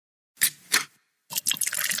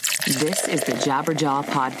This is the Jabberjaw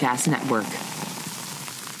Podcast Network.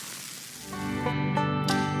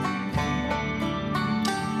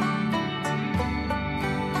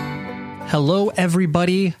 Hello,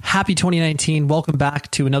 everybody. Happy 2019. Welcome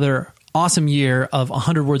back to another awesome year of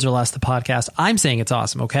 100 Words or Less, the podcast. I'm saying it's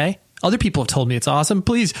awesome, okay? Other people have told me it's awesome.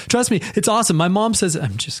 Please, trust me, it's awesome. My mom says,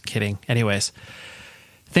 I'm just kidding. Anyways,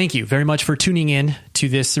 thank you very much for tuning in to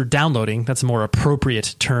this, or downloading, that's a more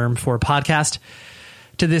appropriate term for a podcast,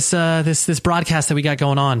 to this broadcast that we got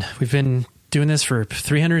going on. We've been doing this for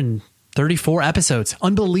 334 episodes.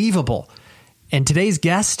 Unbelievable. And today's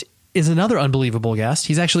guest is another unbelievable guest.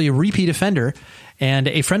 He's actually a repeat offender and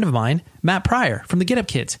a friend of mine, Matt Pryor from the Get Up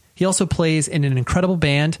Kids. He also plays in an incredible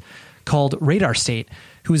band called Radar State,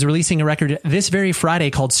 who is releasing a record this very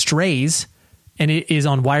Friday called Strays, and it is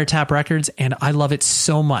on Wiretap Records, and I love it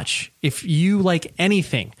so much. If you like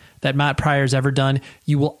anything that Matt Pryor's ever done,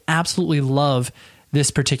 you will absolutely love this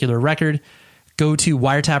particular record. Go to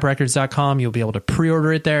wiretaprecords.com. You'll be able to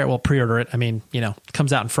pre-order it there. Well, pre-order it. I mean, it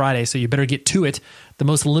comes out on Friday, so you better get to it. The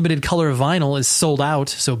most limited color of vinyl is sold out,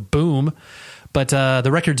 so boom. But the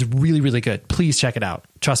record's really, really good. Please check it out.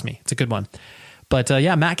 Trust me, it's a good one. But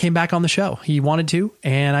yeah, Matt came back on the show. He wanted to,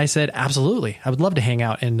 and I said, absolutely. I would love to hang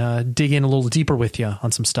out and dig in a little deeper with you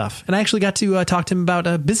on some stuff. And I actually got to talk to him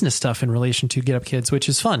about business stuff in relation to Get Up Kids, which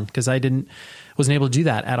is fun because I wasn't able to do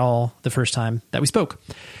that at all the first time that we spoke.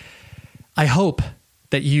 I hope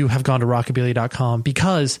that you have gone to rockabilly.com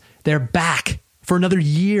because they're back for another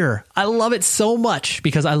year. I love it so much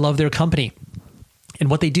because I love their company. And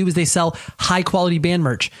what they do is they sell high quality band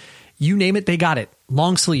merch. You name it, they got it.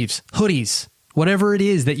 Long sleeves, hoodies, whatever it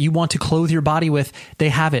is that you want to clothe your body with, they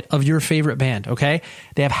have it of your favorite band, okay?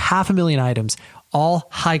 They have 500,000 items, all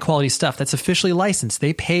high quality stuff that's officially licensed.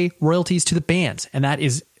 They pay royalties to the bands, and that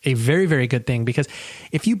is a very, very good thing because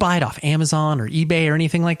if you buy it off Amazon or eBay or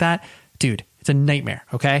anything like that, dude, it's a nightmare,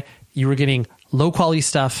 okay? You were getting low quality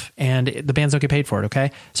stuff and the bands don't get paid for it,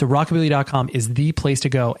 okay? So rockabilly.com is the place to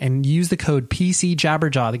go, and use the code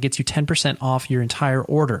PCJabberjaw that gets you 10% off your entire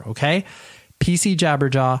order, okay?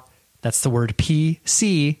 PCJabberjaw, that's the word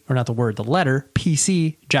PC, or not the word, the letter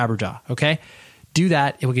PC Jabberjaw, okay? Do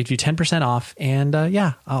that. It will get you 10% off, and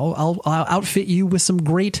yeah, I'll outfit you with some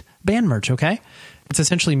great band merch, okay? It's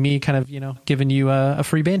essentially me kind of, giving you a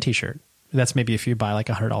free band t-shirt. That's maybe if you buy like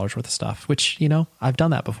 $100 worth of stuff, which, I've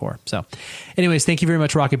done that before. So anyways, thank you very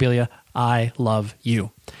much, Rockabilia. I love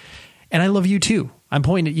you. And I love you too. I'm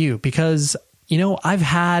pointing at you because, I've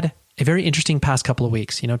had a very interesting past couple of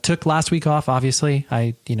weeks. Took last week off, obviously.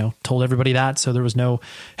 I, told everybody that. So there was no,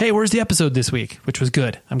 hey, where's the episode this week? Which was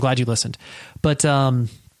good. I'm glad you listened. But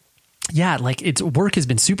yeah, work has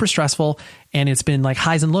been super stressful, and it's been like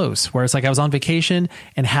highs and lows, where it's like I was on vacation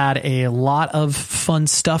and had a lot of fun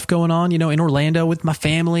stuff going on, in Orlando with my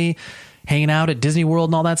family, hanging out at Disney World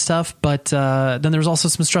and all that stuff. But then there was also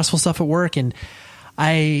some stressful stuff at work. And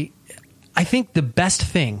I think the best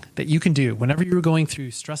thing that you can do whenever you're going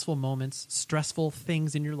through stressful moments, stressful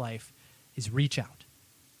things in your life, is reach out.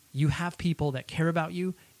 You have people that care about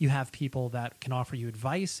you. You have people that can offer you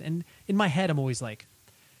advice. And in my head, I'm always like,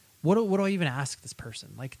 what do I even ask this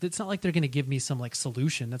person? Like, it's not like they're going to give me some like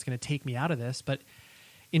solution that's going to take me out of this. But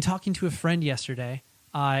in talking to a friend yesterday,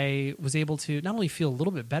 I was able to not only feel a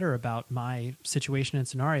little bit better about my situation and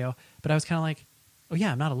scenario, but I was kind of like, oh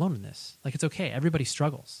yeah, I'm not alone in this. Like, it's okay. Everybody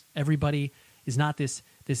struggles. Everybody is not this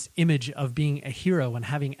image of being a hero and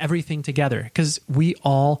having everything together, because we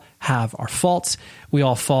all have our faults. We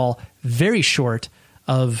all fall very short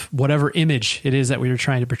of whatever image it is that we were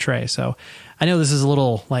trying to portray. So I know this is a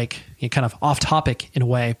little kind of off topic in a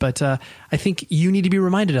way, but I think you need to be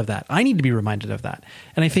reminded of that. I need to be reminded of that.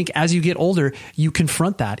 And I think as you get older, you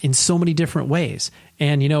confront that in so many different ways.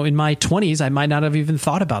 And, in my 20s, I might not have even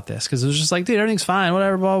thought about this because it was just like, dude, everything's fine,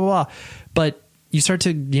 whatever, blah, blah, blah. But you start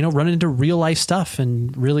to, run into real life stuff,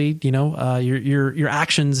 and really, your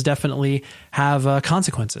actions definitely have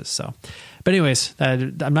consequences. So, but anyways,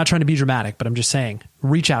 I'm not trying to be dramatic, but I'm just saying,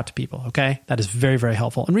 reach out to people. Okay. That is very, very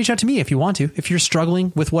helpful. And reach out to me if you want to, if you're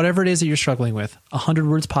struggling with whatever it is that you're struggling with.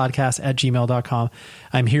 100wordspodcast@gmail.com.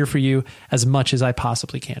 I'm here for you as much as I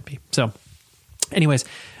possibly can be. So anyways,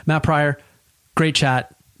 Matt Pryor, great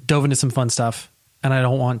chat, dove into some fun stuff, and I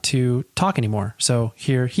don't want to talk anymore. So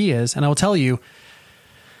here he is, and I will tell you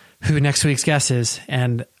who next week's guest is.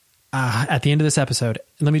 And at the end of this episode,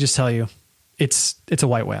 let me just tell you, it's a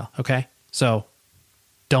white whale. Okay. So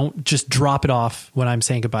don't just drop it off when I'm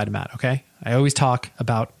saying goodbye to Matt. Okay. I always talk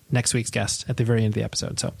about next week's guest at the very end of the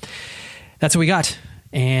episode. So that's what we got.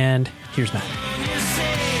 And here's Matt.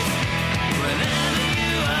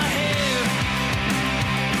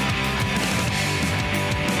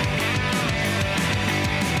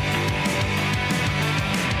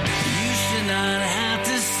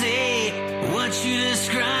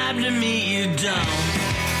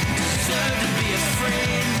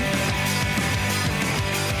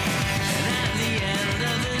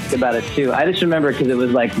 ask about it too. I just remember because it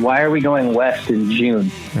was like, why are we going west in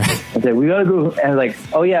June? I said, we gotta go. And I was like,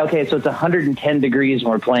 oh yeah, okay. So it's 110 degrees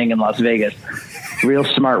when we're playing in Las Vegas. Real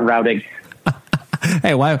smart routing.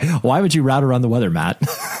 Hey, why would you route around the weather, Matt?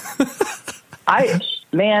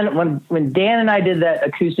 When Dan and I did that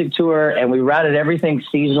acoustic tour and we routed everything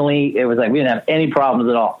seasonally, it was like we didn't have any problems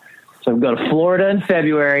at all. So we go to Florida in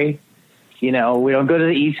February. You know, we don't go to the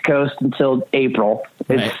East Coast until April.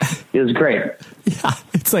 It was great. Yeah,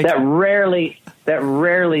 it's like that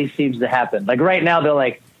rarely seems to happen. Like right now, they're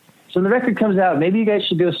like, so when the record comes out, maybe you guys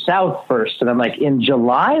should go south first. And I'm like, in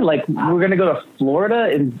July, like we're gonna go to Florida,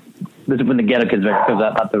 and this is when the Ghetto Kids record comes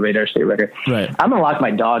out, not the Radar State record. Right. I'm gonna lock my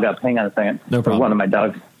dog up. Hang on a second. No problem. One of my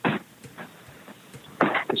dogs.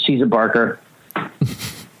 She's a barker,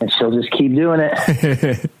 and she'll just keep doing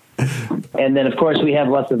it. And then, of course, we have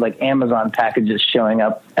lots of like Amazon packages showing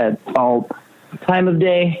up at all time of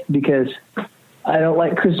day because I don't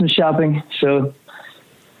like Christmas shopping, so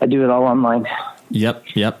I do it all online. Yep.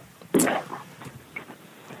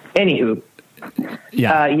 Anywho,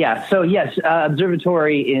 yeah. So yes,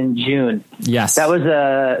 Observatory in June. Yes, that was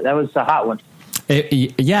a hot one.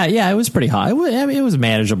 It was pretty hot. It was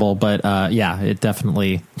manageable, but it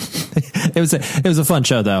definitely it was a fun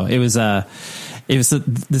show though.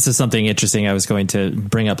 This is something interesting I was going to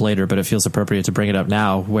bring up later, but it feels appropriate to bring it up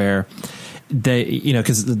now, where they,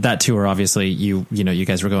 because that tour, obviously you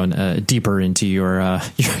guys were going deeper into your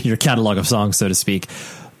catalog of songs, so to speak.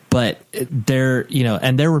 But there,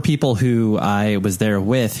 and there were people who I was there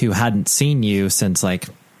with who hadn't seen you since like,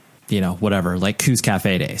 whatever, like Coos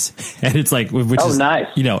Cafe days. And it's like, which is nice.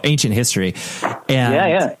 Ancient history. And,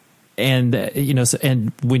 yeah. And,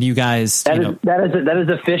 and when you guys, that is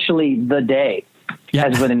officially the day. Yeah.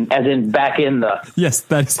 As in back in the. Yes,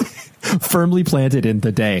 that's firmly planted in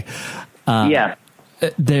the day. Yeah.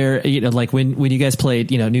 There, like when you guys played,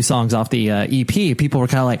 new songs off the EP, people were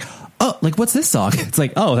kind of like, oh, like what's this song? It's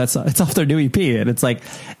like, oh, it's off their new EP, and it's like,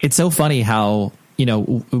 it's so funny how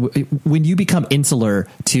when you become insular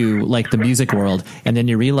to like the music world, and then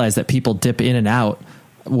you realize that people dip in and out.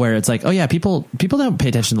 Where it's like, oh yeah, people don't pay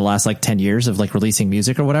attention to the last like 10 years of like releasing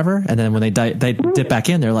music or whatever, and then when they dip back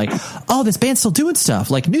in, they're like, oh, this band's still doing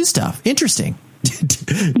stuff, like new stuff, interesting.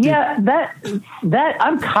 Yeah, that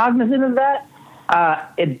I'm cognizant of that.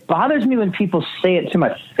 It bothers me when people say it to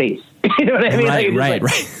my face. You know what I mean? Right.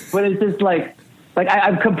 But it's just like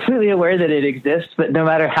I'm completely aware that it exists, but no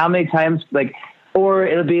matter how many times, like, or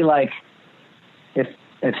it'll be like if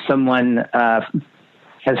someone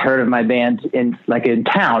has heard of my band in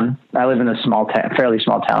town. I live in a fairly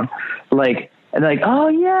small town. Like, and they're like, oh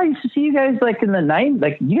yeah, I used to see you guys like in the night.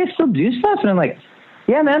 Like, you guys still do stuff? And I'm like,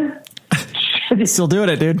 yeah, man. Still doing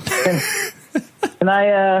it, dude. Can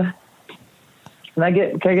I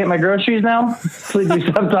get my groceries now? Please do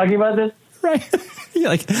stop talking about this. Right. You're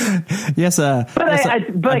like, yes. But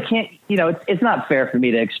I can't, it's not fair for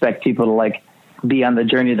me to expect people to like be on the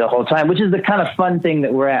journey the whole time, which is the kind of fun thing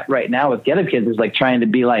that we're at right now with Ghetto Kids, is like trying to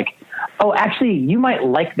be like, oh, actually you might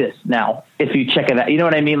like this now if you check it out. You know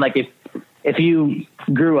what I mean? Like if you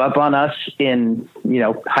grew up on us in,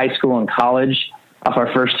 high school and college off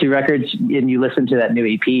our first two records and you listen to that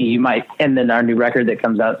new EP, you might, and then our new record that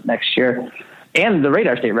comes out next year and the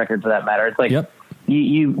Radar State record for that matter. It's like, yep.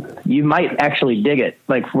 You might actually dig it.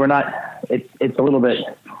 Like we're not, it's a little bit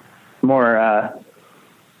more,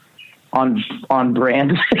 on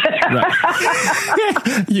brand.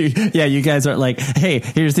 Right. You guys are like, hey,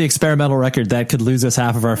 here's the experimental record that could lose us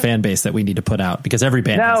half of our fan base that we need to put out, because every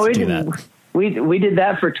band has to do that. We did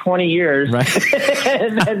that for 20 years. Right.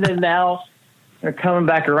 and then now they're coming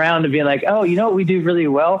back around to being like, oh, you know what we do really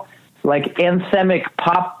well? Like anthemic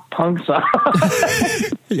pop punk songs.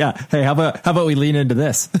 Yeah. Hey, how about we lean into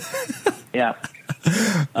this? Yeah.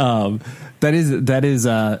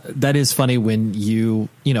 That is funny when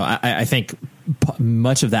I think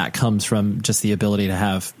much of that comes from just the ability to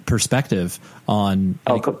have perspective on.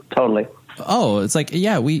 Like, totally. Oh, it's like,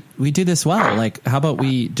 yeah, we do this well. Like, how about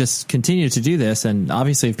we just continue to do this? And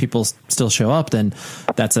obviously if people still show up, then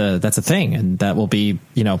that's a thing. And that will be,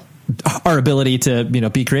 our ability to,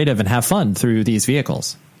 be creative and have fun through these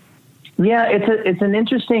vehicles. Yeah. It's an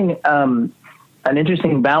interesting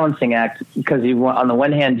balancing act, because on the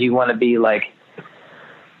one hand, you want to be like,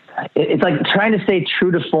 it's like trying to stay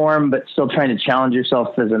true to form, but still trying to challenge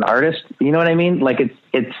yourself as an artist. You know what I mean? Like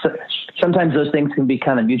it's sometimes those things can be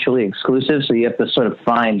kind of mutually exclusive. So you have to sort of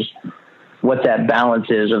find what that balance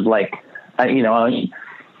is of like, didn't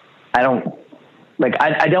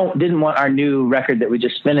want our new record that we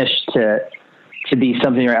just finished to be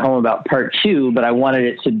something you're at home about part 2, but I wanted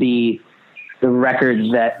it to be the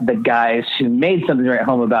records that the guys who made Something to Write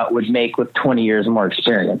Home About would make with 20 years more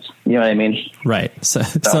experience. You know what I mean? Right. So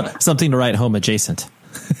something to write home adjacent.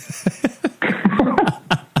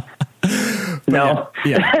 No.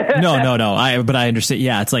 Yeah. No. But I understand.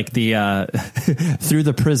 Yeah. It's like the, through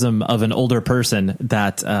the prism of an older person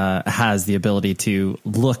that, has the ability to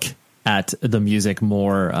look at the music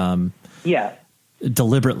more,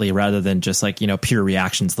 deliberately rather than just like, pure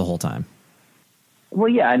reactions the whole time. Well,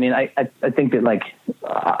 yeah, I mean, I think that like,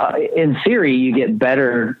 in theory, you get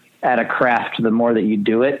better at a craft the more that you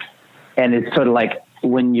do it. And it's sort of like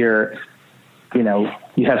when you're, you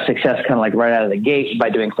have success kind of like right out of the gate by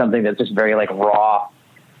doing something that's just very like raw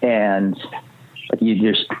and like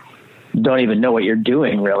you just don't even know what you're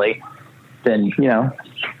doing really. Then,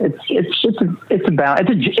 it's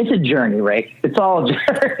a journey, right? It's all a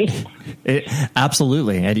journey.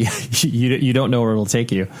 Absolutely. And you don't know where it'll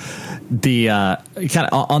take you. The, kind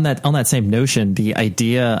of on that same notion, the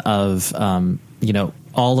idea of,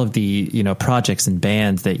 all of the, projects and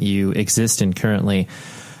bands that you exist in currently,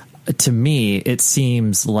 to me, it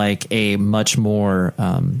seems like a much more,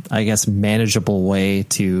 I guess, manageable way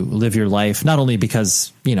to live your life, not only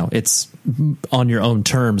because, it's on your own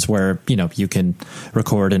terms where, you can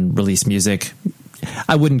record and release music.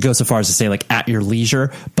 I wouldn't go so far as to say like at your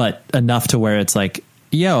leisure, but enough to where it's like,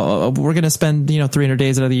 we're going to spend, 300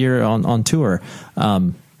 days out of the year on tour.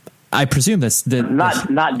 I presume that's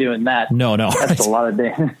not doing that. No, that's a lot of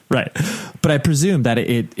days. Right. But I presume that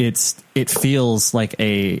it feels like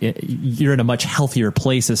you're in a much healthier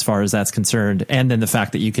place as far as that's concerned. And then the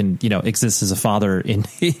fact that you can, exist as a father in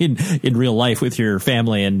real life with your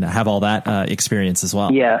family and have all that experience as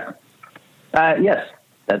well. Yeah. Yes,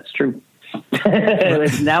 that's true.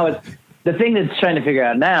 Now the thing that's trying to figure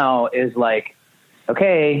out now is like,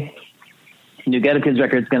 okay, new Ghetto Kids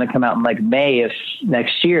record is going to come out in like May of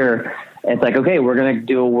next year. And it's like, okay, we're going to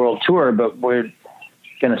do a world tour, but we're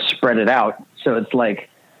going to spread it out. So it's like,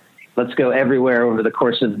 let's go everywhere over the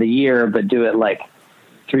course of the year, but do it like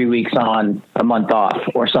 3 weeks on, a month off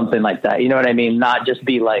or something like that. You know what I mean? Not just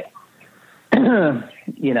be like, we're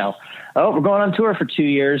going on tour for 2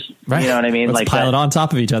 years. Right. You know what I mean? Let's like pile it on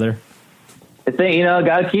top of each other. The thing,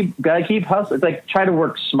 gotta keep hustling. It's like, try to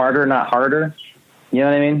work smarter, not harder. You know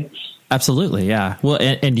what I mean? Absolutely. Yeah. Well,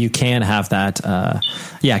 and you can have that.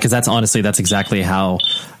 Cause that's exactly how,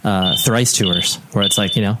 Thrice tours, where it's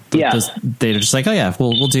like, they're just like, oh yeah,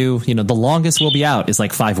 we'll do, the longest we'll be out is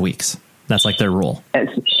like 5 weeks. That's like their rule. God,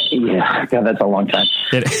 that's a long time.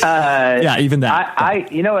 Even that.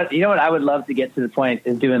 You know what I would love to get to the point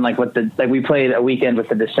is doing like we played a weekend with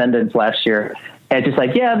the Descendants last year. And it's just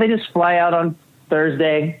like, they just fly out on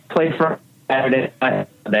Thursday, play for Saturday,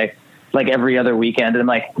 Sunday, like every other weekend. And I'm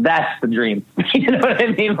like, that's the dream. You know what I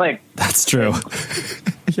mean? Like, that's true.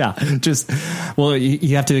 Yeah.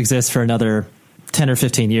 You have to exist for another 10 or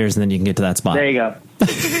 15 years and then you can get to that spot. There you go.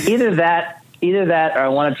 Either that, or I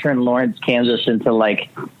want to turn Lawrence, Kansas into like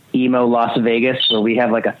emo Las Vegas, where we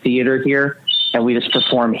have like a theater here and we just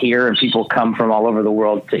perform here and people come from all over the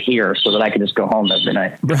world to hear so that I can just go home every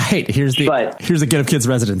night. Right. Here's the Get Up Kids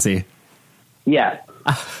residency. Yeah.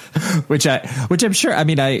 Which I'm sure,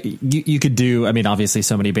 you could do, obviously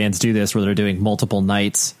so many bands do this where they're doing multiple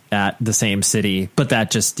nights at the same city, but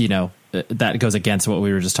that just, that goes against what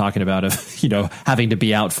we were just talking about of, having to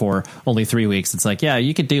be out for only 3 weeks. It's like,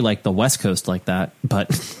 you could do like the West Coast like that, but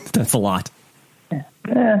that's a lot.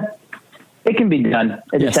 It can be done.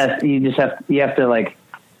 You have to like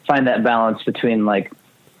find that balance between like,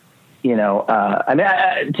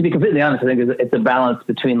 to be completely honest, I think it's a balance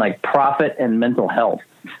between like profit and mental health.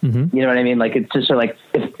 Mm-hmm. You know what I mean? Like, it's just like,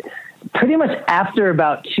 if pretty much after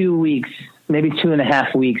about 2 weeks, maybe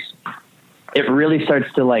 2.5 weeks, it really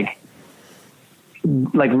starts to like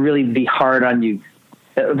really be hard on you.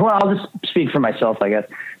 Well, I'll just speak for myself, I guess.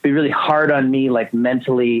 Be really hard on me, like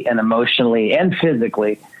mentally and emotionally and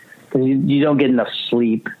physically, because you don't get enough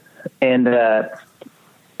sleep. And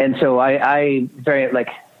so I very like,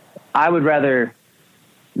 I would rather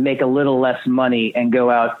make a little less money and go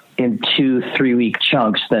out in 2-3 week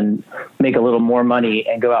chunks than make a little more money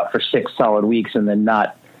and go out for 6 solid weeks and then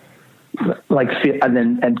not like feel,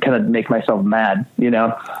 and kind of make myself mad,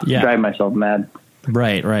 drive myself mad.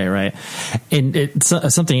 Right. And it's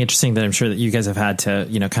something interesting that I'm sure that you guys have had to,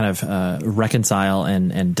 kind of reconcile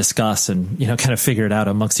and discuss and, kind of figure it out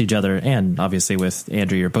amongst each other. And obviously with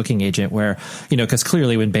Andrew, your booking agent, where, because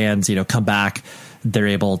clearly when bands, come back, they're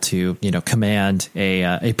able to, command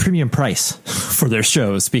a premium price for their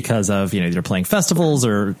shows because of, either playing festivals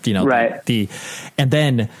or, right. and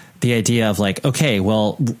then the idea of like, okay,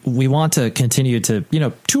 well, we want to continue to,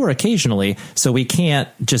 tour occasionally. So we can't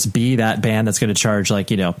just be that band that's going to charge like,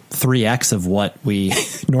 3x of what we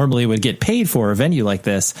normally would get paid for a venue like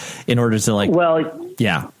this in order to like,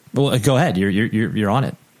 yeah, well, go ahead. You're on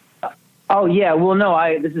it. Oh yeah. Well,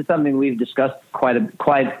 no, this is something we've discussed quite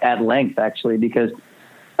at length actually, because,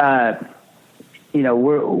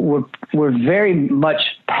 we're very much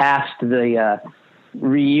past the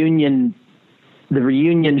reunion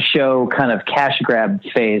show kind of cash grab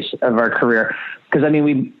phase of our career. Because I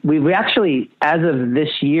mean, we've actually, as of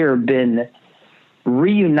this year, been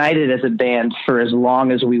reunited as a band for as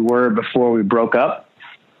long as we were before we broke up.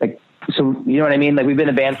 Like, so you know what I mean? Like, we've been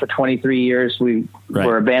a band for 23 years. We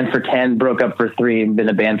were a band for 10, broke up for 3, and been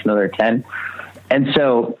a band for another 10. And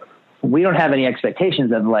so we don't have any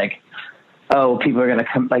expectations of like, oh, people are going to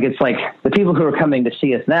come. Like, it's like the people who are coming to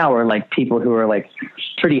see us now are like people who are like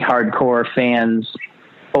pretty hardcore fans,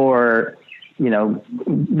 or,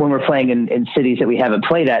 when we're playing in cities that we haven't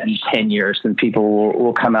played at in 10 years, then people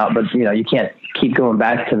will come out, but you can't keep going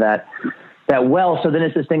back to that well. So then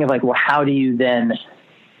it's this thing of like, well, how do you then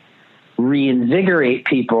reinvigorate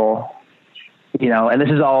people, and this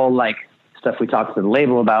is all like stuff we talked to the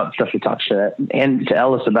label about, stuff we talked to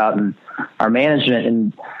Ellis about, and our management,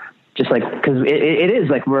 and just like, cause it is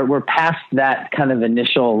like, we're past that kind of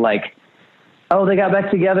initial, like, oh, they got back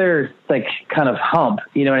together, like kind of hump,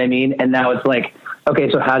 you know what I mean? And now it's like, okay,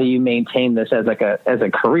 so how do you maintain this as a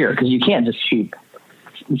career? Cause you can't just keep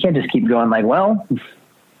going like, well,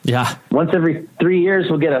 yeah, once every 3 years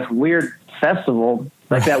we'll get a weird festival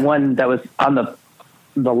like that one that was on the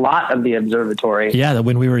lot of the observatory. Yeah.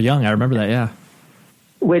 When we were young, I remember that. Yeah.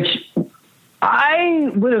 Which I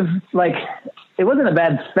would have like, it wasn't a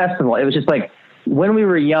bad festival. It was just like, when we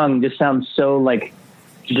were young, just sounds so like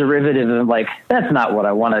derivative of like, that's not what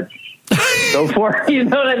I want to go for. You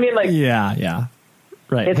know what I mean? Like, yeah.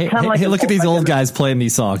 Right. It's kind of like, hey, look at these old guys playing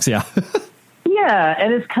these songs. Yeah. Yeah.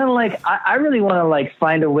 And it's kind of like, I really want to like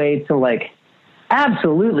find a way to like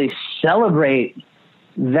absolutely celebrate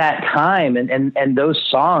that time and those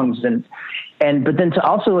songs but then to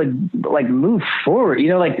also like move forward,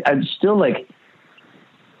 like I'm still like,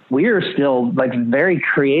 we're still like very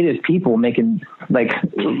creative people making like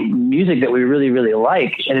music that we really, really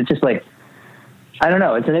like. And it's just like, I don't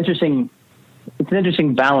know. It's an interesting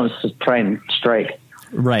balance to try and strike.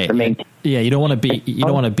 Right. Yeah. You don't want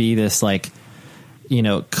to be this like,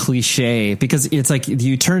 cliche, because it's like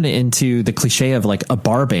you turn it into the cliche of like a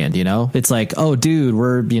bar band, it's like, oh dude,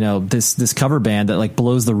 we're, this cover band that like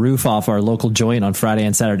blows the roof off our local joint on Friday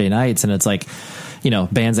and Saturday nights. And it's like,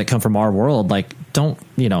 bands that come from our world, like don't,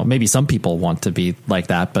 maybe some people want to be like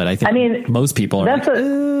that, but I think most people are like, I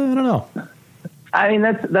don't know. I mean,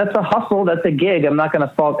 that's a hustle. That's a gig. I'm not going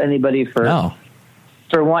to fault anybody for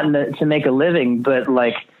wanting to make a living, but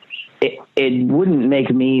like it wouldn't make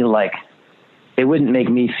me like, it wouldn't make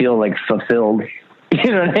me feel like fulfilled.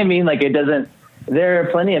 You know what I mean? Like, it doesn't, there are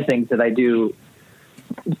plenty of things that I do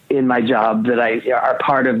in my job that are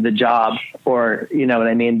part of the job, or, you know what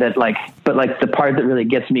I mean? That like, but like the part that really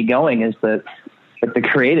gets me going is the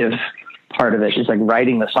creative part of it, just like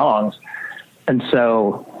writing the songs. And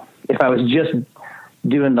so if I was just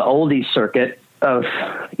doing the oldie circuit of,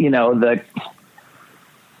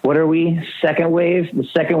 what are we? The second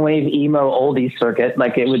wave emo oldie circuit,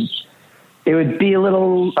 like it would be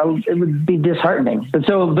it would be disheartening. But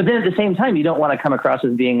then at the same time, you don't want to come across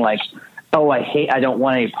as being like, oh, I don't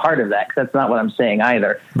want any part of that. 'Cause that's not what I'm saying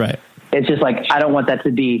either. Right. It's just like, I don't want that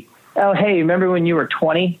to be, oh, hey, remember when you were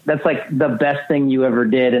 20? That's like the best thing you ever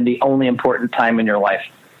did and the only important time in your life.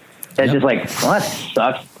 It's just like, well, that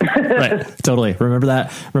sucks. Right. Totally. Remember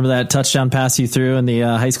that touchdown pass you threw in the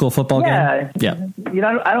high school football game? Yeah.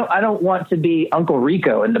 I don't want to be Uncle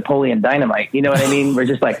Rico and Napoleon Dynamite. You know what I mean? We're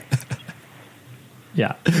just like,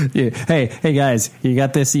 yeah. Hey guys, you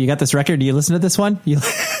got this record? Do you listen to this one?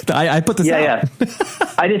 I put this out. Yeah.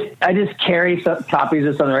 I just carry some copies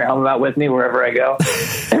of Southern Album out with me wherever I go.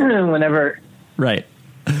 Whenever. Right.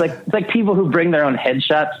 It's like people who bring their own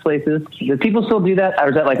headshots places. Do people still do that? Or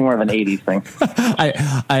is that like more of an 80s thing?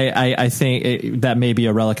 I think that may be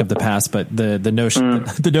a relic of the past, but the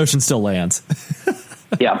notion still lands.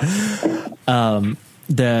 Yeah.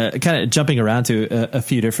 The kind of jumping around to a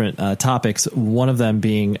few different topics, one of them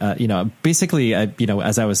being, basically,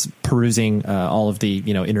 as I was perusing all of the,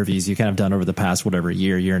 interviews you kind of done over the past,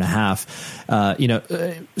 year and a half,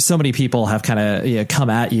 so many people have kind of come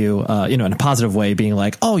at you, in a positive way, being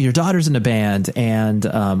like, oh, your daughter's in a band. And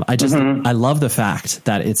I love the fact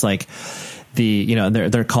that it's like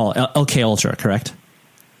they're called LK Ultra, correct?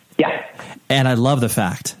 Yeah. And I love the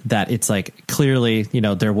fact that it's like clearly, you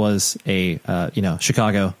know, there was a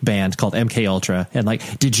Chicago band called MK Ultra, and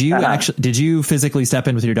like, did you physically step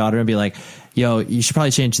in with your daughter and be like, yo, you should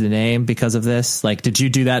probably change the name because of this? Like, did you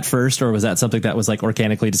do that first, or was that something that was like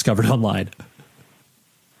organically discovered online?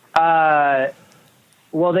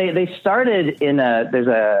 Well, they started in there's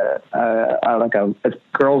a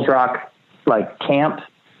girls rock like camp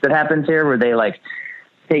that happens here where they like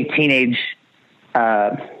take teenage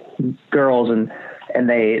girls and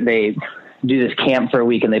they do this camp for a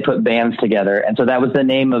week and they put bands together. And so that was the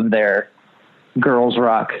name of their girls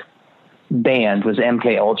rock band, was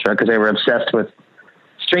MK Ultra, because they were obsessed with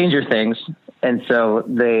Stranger Things. And so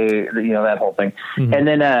they, you know, that whole thing. Mm-hmm. And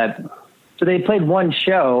then, so they played one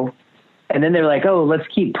show, and then they're like, oh, let's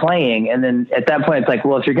keep playing. And then at that point, it's like,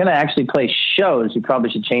 well, if you're going to actually play shows, you probably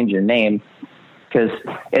should change your name, because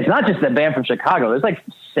it's not just the band from Chicago. There's like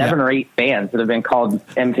 7 or 8 bands that have been called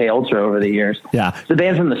MK Ultra over the years. Yeah. It's a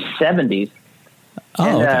band from the 70s. Oh,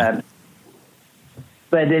 and, okay.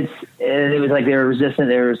 But it was like they were resistant.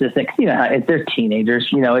 You know, if they're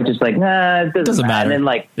teenagers, you know, it's just like, nah, it doesn't matter. And then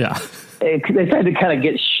like, they tried to kind of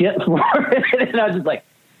get shit for it. And I was just like,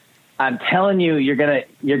 I'm telling you, you're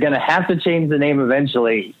gonna have to change the name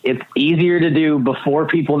eventually. It's easier to do before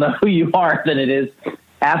people know who you are than it is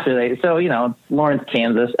after they. So, you know, Lawrence,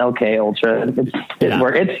 Kansas, LK Ultra.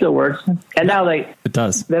 It still works. And now it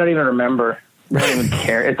does. They don't even remember. They don't even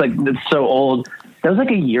care. It's like, it's so old. That was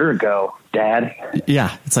like a year ago, Dad.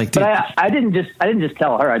 Yeah, it's like. Dude. But I didn't just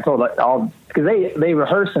tell her. I told all, because they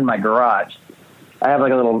rehearse in my garage. I have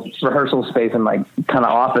like a little rehearsal space in my kind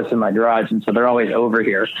of office in my garage, and so they're always over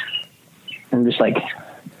here. I'm just like,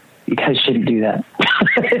 you guys shouldn't do that.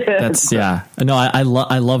 That's No, I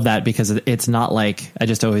love that, because it's not like I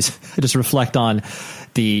just reflect on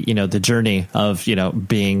the, you know, the journey of, you know,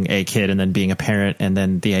 being a kid and then being a parent, and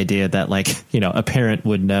then the idea that, like, you know, a parent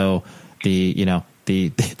would know the, you know,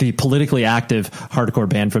 the politically active hardcore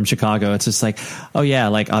band from Chicago. It's just like, oh yeah,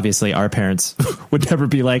 like obviously our parents would never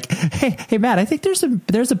be like, hey Matt, I think there's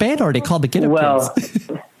a band already called the Get Up Kids.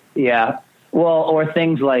 Yeah. Well, or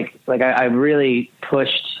things like I really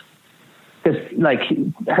pushed, because like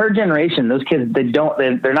her generation, those kids,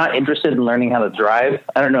 they're not interested in learning how to drive.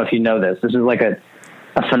 I don't know if you know this. This is like a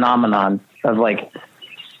phenomenon of like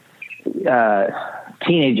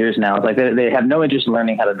teenagers now. It's like they have no interest in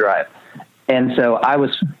learning how to drive. And so I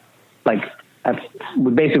was like,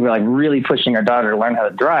 we basically were like really pushing our daughter to learn how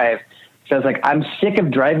to drive. So I was like, I'm sick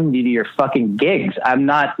of driving you to your fucking gigs. I'm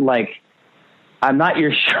not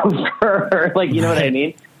your chauffeur. Like, you know what I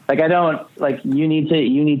mean? Like, I don't, like, you need to,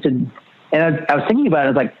 and I was thinking about it. I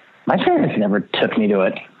was like, my parents never took me to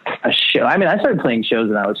a show. I mean, I started playing shows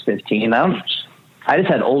when I was 15. I just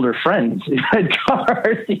had older friends who had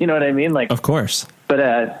cars, you know what I mean? Like, of course. But,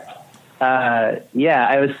 I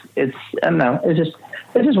don't know. It's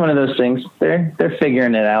just one of those things. They're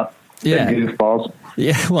figuring it out. Yeah. They're goofballs.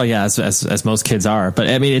 Yeah, well, yeah, as most kids are, but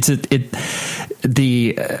I mean,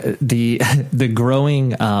 the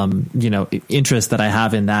growing, you know, interest that I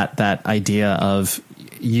have in that idea of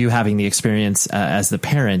you having the experience as the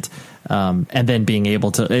parent, and then being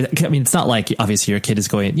able to, I mean, it's not like obviously your kid is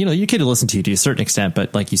going, you know, your kid will listen to you to a certain extent,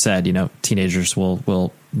 but like you said, you know, teenagers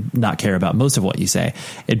will not care about most of what you say.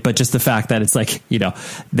 But just the fact that it's like, you know,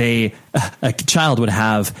 a child would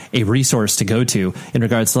have a resource to go to in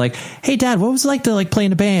regards to like, hey Dad, what was it like to like play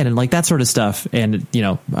in a band and like that sort of stuff. And, you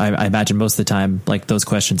know, I imagine most of the time, like those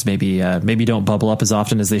questions maybe don't bubble up as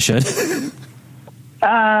often as they should.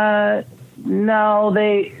 No,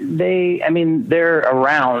 I mean, they're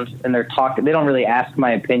around and they're talking. They don't really ask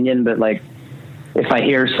my opinion, but like, if I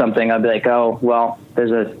hear something, I'll be like, oh, well,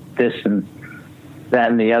 there's this and that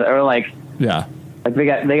and the other, or like, yeah, like they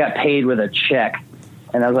got paid with a check,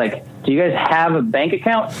 and I was like, do you guys have a bank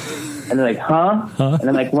account? And they're like, huh? And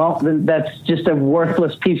I'm like, well, then that's just a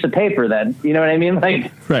worthless piece of paper then. You know what I mean?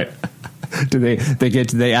 Like, right. Did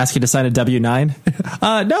they ask you to sign a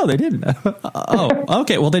W-9? No, they didn't. Oh,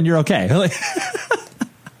 okay. Well, then you're okay. There's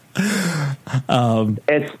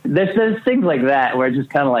things like that where it's just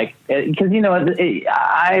kind of like, because, you know,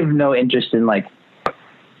 I have no interest in like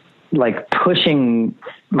pushing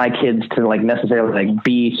my kids to like necessarily like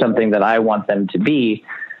be something that I want them to be.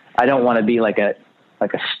 I don't want to be like a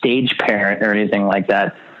stage parent or anything like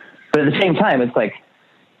that. But at the same time, it's like,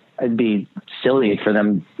 it'd be silly for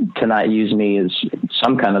them to not use me as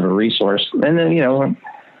some kind of a resource. And then, you know,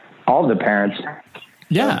 all the parents.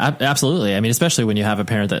 Yeah, absolutely. I mean, especially when you have a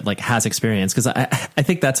parent that like has experience, because I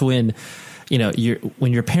think that's when, you know,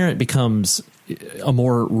 when your parent becomes a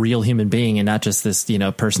more real human being and not just this,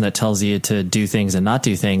 person that tells you to do things and not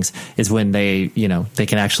do things is when they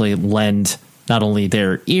can actually lend not only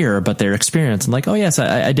their ear, but their experience and like, oh yes,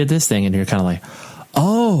 I did this thing. And you're kind of like,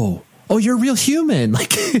 oh, you're a real human.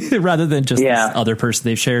 Like rather than just this other person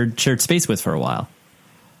they've shared space with for a while.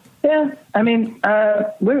 Yeah. I mean,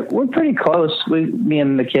 we're pretty close. Me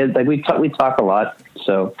and the kids, like we talk a lot.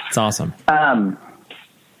 So it's awesome.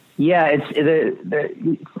 Yeah,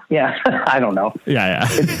 yeah. I don't know. Yeah.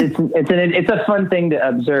 It's a fun thing to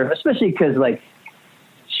observe, especially because like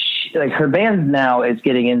her band now is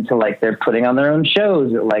getting into like they're putting on their own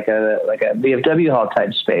shows at like a VFW hall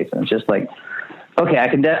type space, and it's just like, okay, I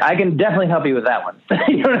can definitely help you with that one.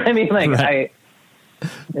 You know what I mean? Like right.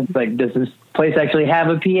 It's like, does this place actually have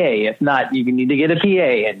a PA? If not, you need to get a PA,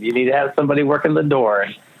 and you need to have somebody working the door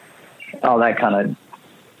and all that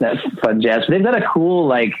that's fun jazz. But they've got a cool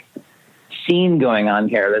like scene going on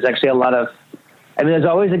here. There's actually a lot of, there's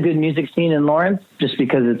always a good music scene in Lawrence just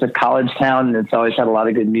because it's a college town and it's always had a lot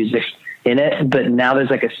of good music in it. But now there's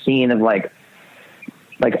like a scene of like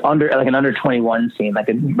an under 21 scene, like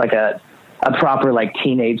a proper like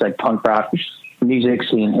teenage, like punk rock music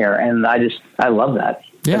scene here. And I love that.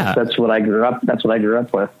 Yeah. That's what I grew up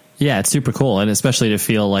with. Yeah. It's super cool. And especially to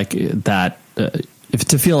feel like that,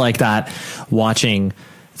 watching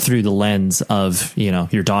through the lens of,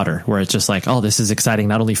 your daughter, where it's just like, oh, this is exciting,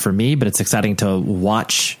 not only for me, but it's exciting to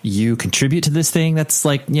watch you contribute to this thing. That's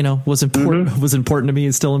like, was important to me.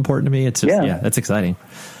 Is still important to me. It's just, that's exciting.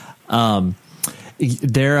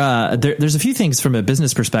 There's a few things from a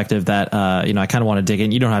business perspective that, I kind of want to dig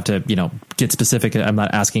in. You don't have to, get specific. I'm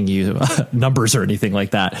not asking you numbers or anything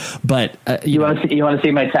like that, but you want to see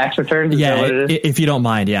my tax return? If you don't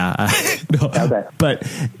mind. Yeah. No. Okay. But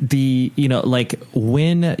like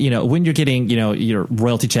when you're getting, your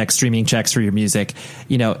royalty checks, streaming checks for your music,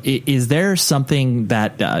 is there something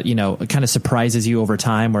that, kind of surprises you over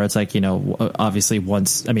time where it's like, obviously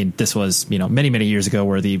this was, many, many years ago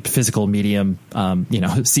where the physical medium,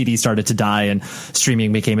 CD started to die and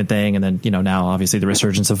streaming became a thing. And then, now obviously the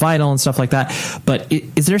resurgence of vinyl and stuff like that. But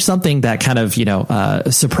is there something that kind of,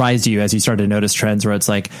 surprised you as you started to notice trends where it's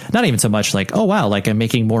like, not even so much like, oh, wow, like I'm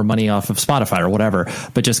making more money off of Spotify or whatever,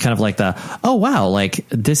 but just kind of like oh, wow, like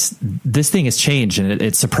this thing has changed and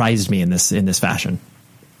it surprised me in this fashion.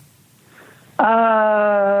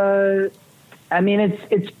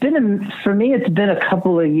 It's been for me, it's been a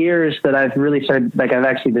couple of years that I've really started, like I've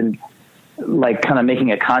actually been like kind of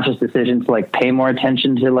making a conscious decision to like pay more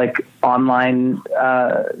attention to like online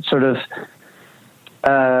the sort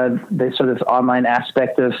of online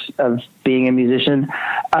aspect of being a musician.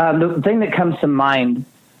 The thing that comes to mind,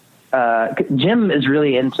 Jim is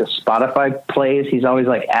really into Spotify plays. He's always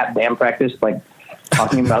like at band practice, like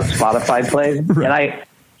talking about Spotify plays. Right. And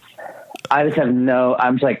I just have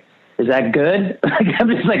I'm just like, is that good? Like, I'm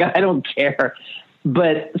just like, I don't care.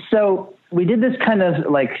 But so we did this kind of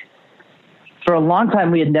like, for a long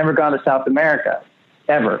time, we had never gone to South America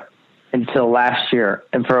ever until last year.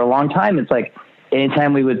 And for a long time, it's like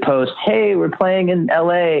anytime we would post, hey, we're playing in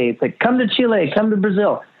LA, it's like, come to Chile, come to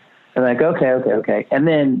Brazil. And like, okay. And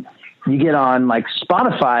then you get on like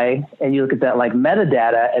Spotify and you look at that like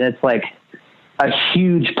metadata, and it's like a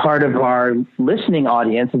huge part of our listening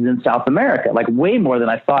audience is in South America, like way more than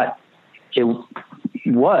I thought it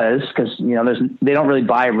was, because, they don't really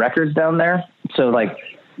buy records down there. So like,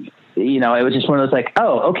 it was just one of those like,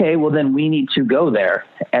 oh, okay, well then we need to go there.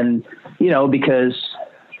 And, because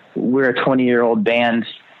we're a 20-year-old band,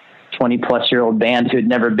 20-plus-year-old band who had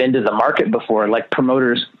never been to the market before, like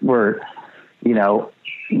promoters were,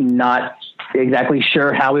 not exactly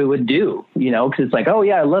sure how we would do, because it's like, oh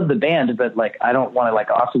yeah, I love the band, but like, I don't want to like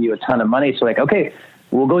offer you a ton of money. So like, okay,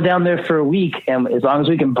 we'll go down there for a week, and as long as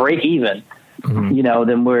we can break even, then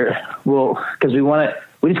because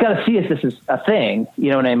we just got to see if this is a thing,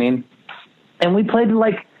 you know what I mean? And we played to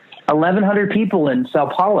like 1,100 people in Sao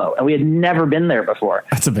Paulo, and we had never been there before.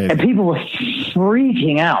 That's amazing. And people were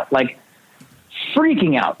freaking out. Like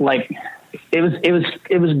it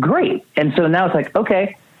was great. And so now it's like,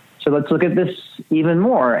 okay, so let's look at this even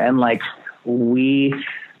more. And like, we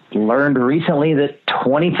learned recently that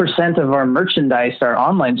 20% of our merchandise, our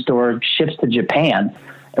online store, ships to Japan.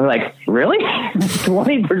 And we're like, really?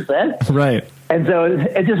 20%? Right. And so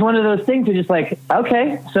it's just one of those things to just like,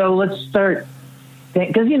 okay, so let's start.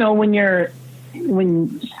 Because,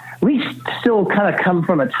 when we still kind of come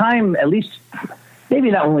from a time, at least maybe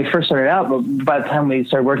not when we first started out, but by the time we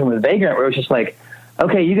started working with Vagrant, where it was just like,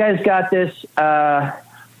 okay, you guys got this.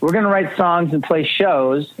 We're going to write songs and play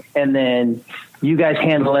shows, and then you guys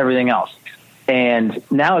handle everything else. And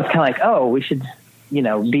now it's kind of like, oh, we should,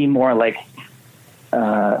 be more like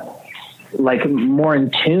like more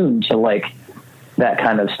in tune to like that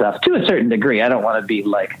kind of stuff to a certain degree. I don't want to be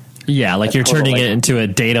like, yeah, like you're turning it into a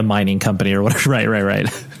data mining company or whatever. Right.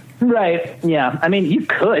 Right. Yeah. I mean, you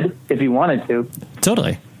could if you wanted to.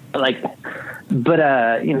 Totally. Like, but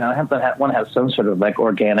I have to want to have some sort of like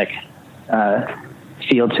organic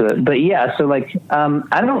feel to it. But yeah, so like,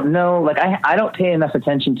 I don't know, like I don't pay enough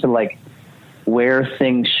attention to like where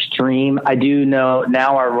things stream. I do know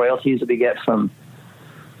now our royalties that we get from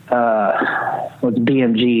what's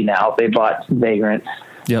BMG now. They bought Vagrant.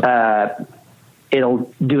 Yep.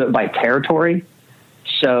 It'll do it by territory.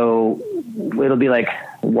 So it'll be like,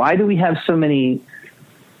 why do we have so many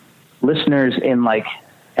listeners in like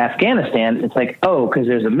Afghanistan? It's like, oh, because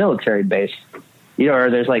there's a military base, or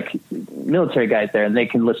there's like military guys there and they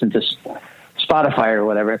can listen to Spotify or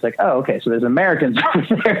whatever. It's like, oh, okay, so there's Americans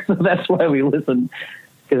over there, so that's why we listen.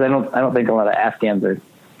 Because I don't think a lot of Afghanis are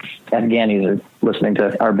listening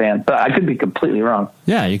to our band, but I could be completely wrong.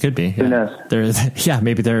 Yeah, you could be. Who knows?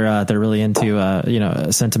 Maybe they're really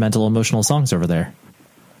into sentimental, emotional songs over there.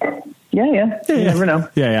 Yeah. You never know.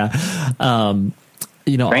 Yeah.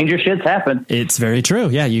 Stranger shit's happen. It's very true.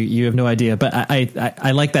 Yeah, you have no idea. But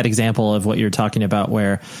I like that example of what you're talking about,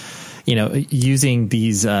 where using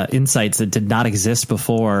these insights that did not exist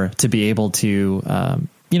before to be able to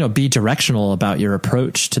be directional about your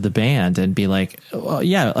approach to the band and be like,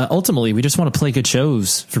 ultimately we just want to play good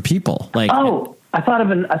shows for people. Like, oh, I thought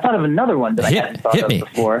of another one that I hadn't thought of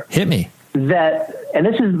before. Hit me. And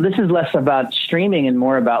this is less about streaming and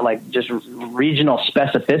more about like just regional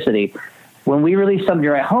specificity. When we released Something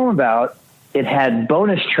to Write Home About, it had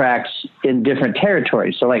bonus tracks in different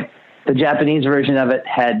territories. So like the Japanese version of it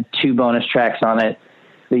had 2 bonus tracks on it.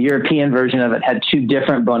 The European version of it had 2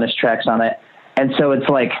 different bonus tracks on it. And so it's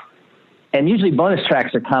like, and usually bonus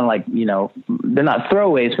tracks are kind of like, they're not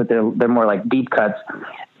throwaways, but they're more like deep cuts.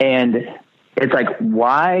 And it's like,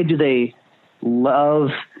 why do they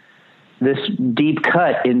love this deep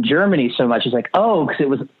cut in Germany so much? It's like, oh, because it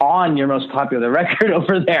was on your most popular record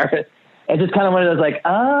over there. It's just kind of one of those like,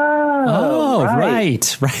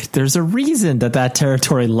 right. There's a reason that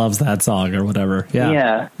territory loves that song or whatever.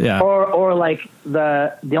 Yeah. Or like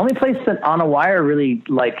the only place that On a Wire really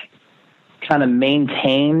like kind of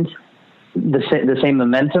maintained the same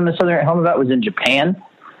momentum as Southern at Home About was in Japan,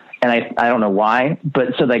 and I don't know why,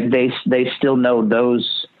 but so like they still know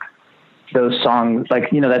those songs,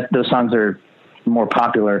 like those songs are more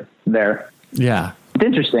popular there. Yeah, it's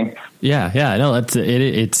interesting. Yeah, no,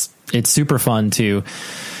 it's super fun to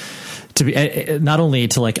be not only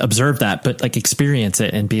to like observe that, but like experience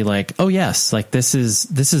it and be like, oh yes, like this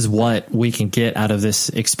is what we can get out of this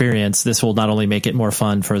experience. This will not only make it more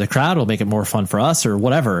fun for the crowd, it'll make it more fun for us or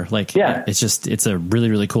whatever. Like, yeah, it's a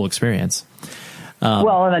really, really cool experience.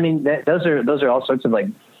 Well, and I mean, those are all sorts of like,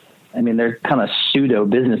 I mean, they're kind of pseudo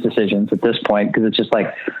business decisions at this point, because it's just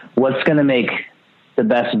like, what's going to make the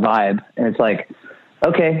best vibe? And it's like,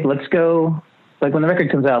 okay, let's go, like when the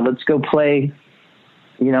record comes out, let's go play,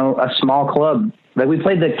 a small club. Like we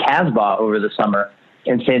played the Casbah over the summer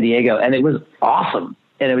in San Diego, and it was awesome.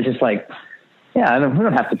 And it was just like, we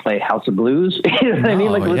don't have to play House of Blues. You know what I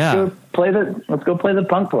mean? Like let's go play the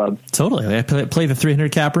punk club. Totally. Play the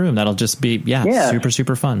 300 cap room. That'll just be super,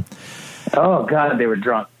 super fun. Oh God, they were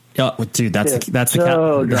drunk. Oh, dude, that's the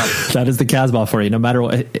that is the Casbah for you. No matter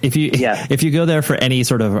what, if you go there for any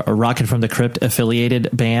sort of a Rocket from the Crypt affiliated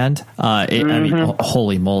band, I mean,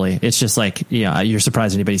 holy moly, it's just like you're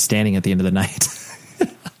surprised anybody's standing at the end of the night.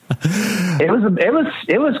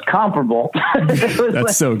 It was comparable.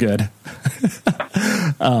 That's so good.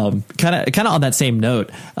 Kind of on that same note,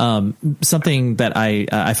 something that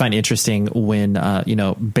I find interesting when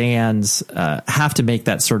bands have to make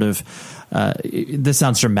that sort of this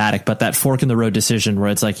sounds dramatic, but that fork in the road decision where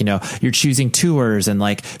it's like, you're choosing tours and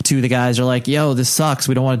like 2 of the guys are like, yo, this sucks,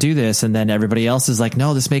 we don't want to do this. And then everybody else is like,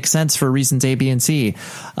 no, this makes sense for reasons A, B, and C.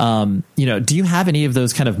 Do you have any of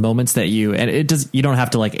those kind of moments that you don't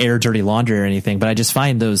have to like air dirty laundry or anything, but I just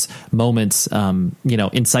find those moments,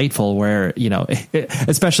 insightful where,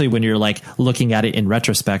 especially when you're like looking at it in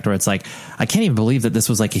retrospect, where it's like, I can't even believe that this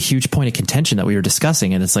was like a huge point of contention that we were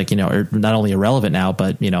discussing. And it's like, not only irrelevant now,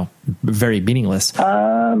 but, very meaningless.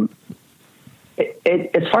 As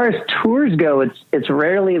far as tours go, it's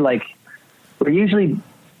rarely like, we're usually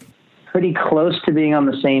pretty close to being on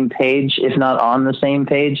the same page, if not on the same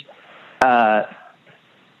page. I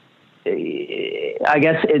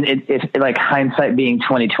guess if like hindsight being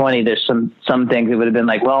 2020, there's some things that would have been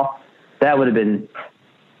like, well, that would have been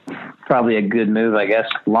probably a good move, I guess,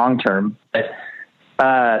 long term. But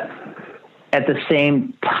at the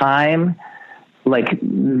same time, like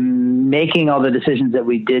making all the decisions that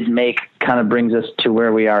we did make kind of brings us to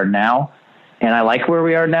where we are now. And I like where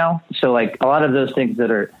we are now. So like a lot of those things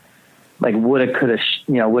that are like woulda, coulda,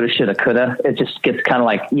 woulda, shoulda, coulda, it just gets kind of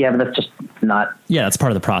like, yeah, but that's just not. Yeah, that's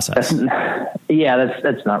part of the process.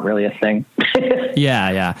 That's not really a thing.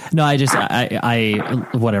 Yeah. No, I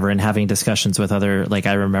whatever. And having discussions with other, like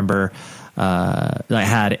I remember I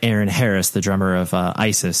had Aaron Harris, the drummer of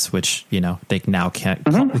ISIS, which they now can't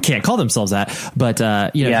call themselves that, but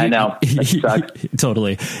I know he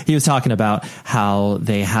totally. He was talking about how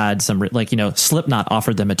they had some Slipknot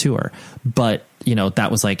offered them a tour, but that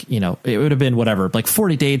was like, it would have been whatever, like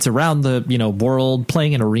 40 dates around the, world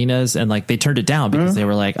playing in arenas. And like, they turned it down because they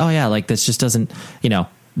were like, oh yeah, like this just doesn't,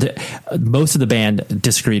 most of the band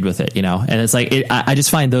disagreed with it, and it's like, I just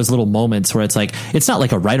find those little moments where it's like, it's not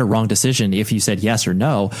like a right or wrong decision if you said yes or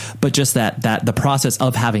no, but just that the process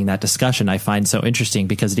of having that discussion, I find so interesting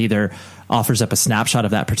because it either offers up a snapshot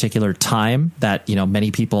of that particular time that,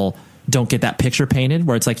 many people don't get that picture painted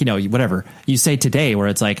where it's like, whatever you say today, where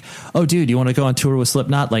it's like, oh dude, you want to go on tour with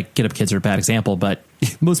Slipknot? Like Get Up Kids are a bad example, but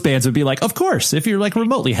most bands would be like, of course, if you're like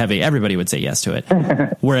remotely heavy, everybody would say yes to it.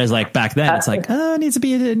 Whereas like back then it's like, it needs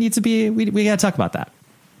to be, we got to talk about that.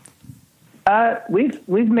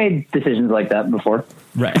 We've made decisions like that before.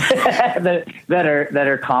 Right. that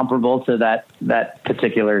are comparable to that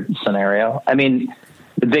particular scenario. I mean,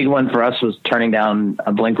 the big one for us was turning down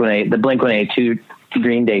the Blink-182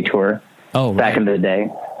 Green Day tour. Back in the day.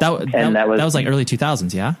 That was like early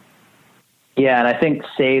 2000s. Yeah. Yeah. And I think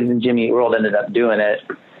Saves and Jimmy Eat World ended up doing it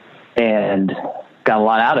and got a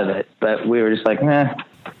lot out of it, but we were just like, not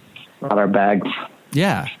our bag.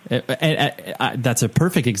 Yeah. And that's a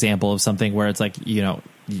perfect example of something where it's like,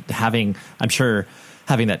 having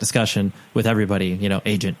that discussion with everybody,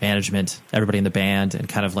 agent, management, everybody in the band, and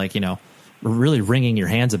kind of like, really wringing your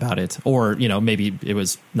hands about it, or maybe it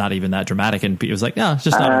was not even that dramatic and it was like, no, it's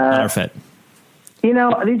just not our fit. These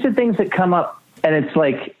are things that come up, and it's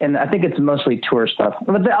like, and I think it's mostly tour stuff,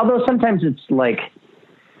 but although sometimes it's like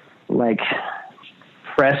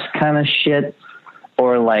press kind of shit,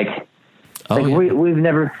 or we've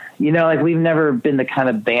never been the kind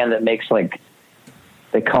of band that makes like,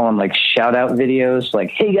 they call them like shout out videos, like,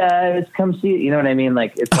 hey guys, come see it. You know what I mean?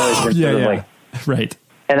 Like it's always been sort of like, right.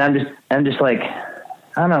 And I'm just like,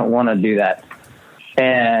 I don't want to do that.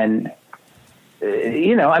 And,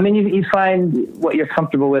 you find what you're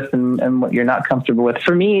comfortable with and what you're not comfortable with.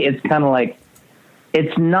 For me, it's kind of like,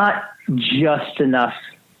 it's not just enough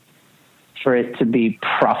for it to be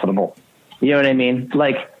profitable. You know what I mean?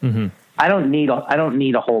 Like, I don't need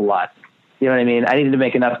a whole lot. You know what I mean? I need to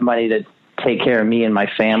make enough money to take care of me and my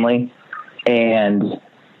family. And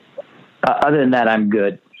other than that, I'm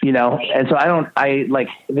good. And so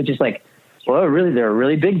if it's just like, well, really, they're a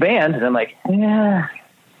really big band. And I'm like, yeah,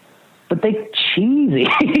 but they cheesy,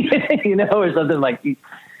 or something like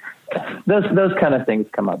those kind of things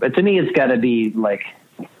come up. But to me, it's got to be like,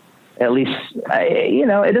 at least,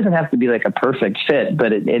 it doesn't have to be like a perfect fit,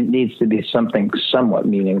 but it needs to be something somewhat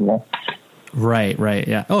meaningful. Right.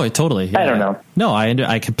 Yeah. Oh, totally. Yeah. I don't know. No,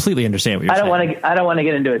 I completely understand what you're saying. I don't want to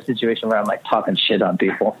get into a situation where I'm like talking shit on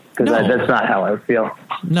people, because that's not how I feel.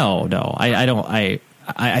 No, I don't.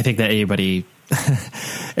 I think that anybody,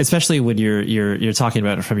 especially when you're talking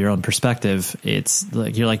about it from your own perspective, it's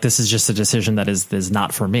like, you're like, this is just a decision that is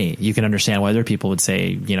not for me. You can understand why other people would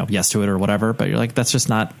say, yes to it or whatever, but you're like, that's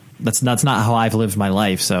not how I've lived my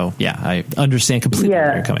life. So yeah, I understand completely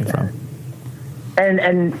where you're coming from. And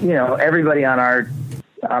everybody on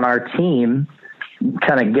our team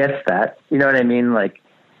kind of gets that. You know what I mean? Like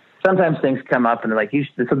sometimes things come up and they're like,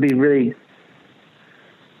 this would be really,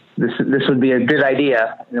 this would be a good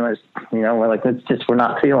idea. We're like, we're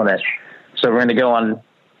not feeling it. So we're going to go on,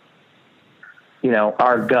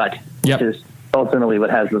 our gut, which is ultimately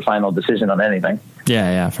what has the final decision on anything.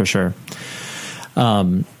 Yeah, for sure.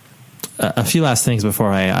 A few last things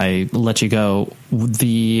before I let you go.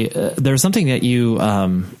 There's something that you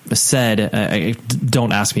said.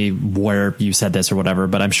 Don't ask me where you said this or whatever,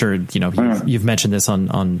 but I'm sure you've mentioned this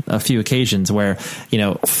on a few occasions where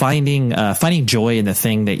finding joy in the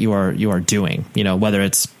thing that you are doing. Whether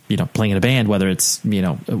it's playing in a band, whether it's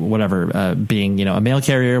whatever, being a mail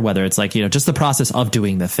carrier, whether it's like just the process of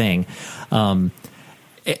doing the thing.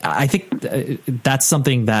 I think that's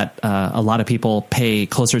something that a lot of people pay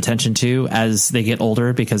closer attention to as they get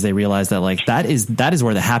older, because they realize that like that is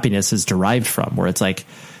where the happiness is derived from, where it's like,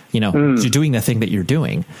 you're doing the thing that you're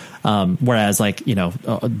doing. Whereas like,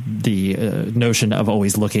 the notion of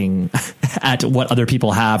always looking at what other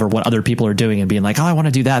people have or what other people are doing and being like, oh, I want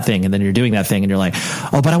to do that thing. And then you're doing that thing and you're like,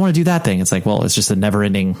 oh, but I want to do that thing. It's like, well, it's just a never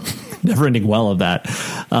ending well of that.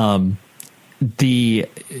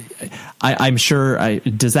 I'm sure,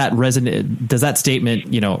 does that resonate? Does that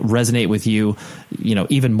statement, resonate with you,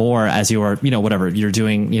 even more as you are, whatever you're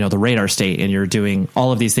doing, the radar state, and you're doing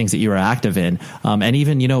all of these things that you are active in, and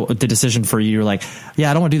even, the decision for you, you're like,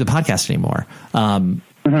 yeah, I don't want to do the podcast anymore.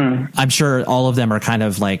 I'm sure all of them are kind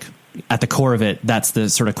of like at the core of it. That's the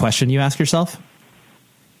sort of question you ask yourself.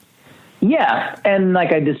 Yeah, and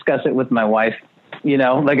like I discuss it with my wife.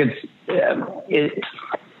 Like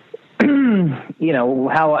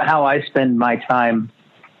how I spend my time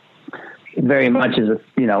very much is,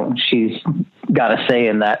 she's got a say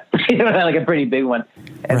in that, like a pretty big one.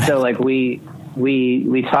 And right. So like we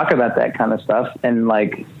talk about that kind of stuff, and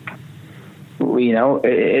like,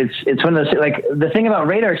 it's one of those, like, the thing about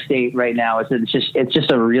Radar State right now is it's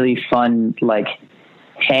just a really fun, like,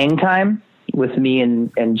 hang time with me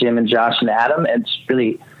and Jim and Josh and Adam. It's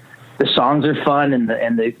really, the songs are fun, and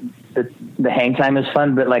the hang time is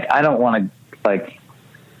fun, but like, I don't want to like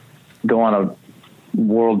go on a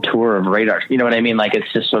world tour of Radar. You know what I mean? Like,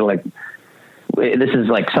 it's just sort of like, this is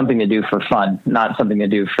like something to do for fun, not something to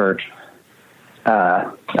do for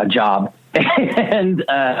a job. And,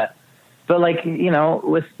 but like,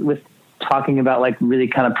 with talking about like really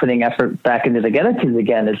kind of putting effort back into the Get It Kids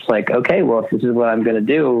again, it's like, okay, well, if this is what I'm going to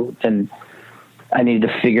do, then I need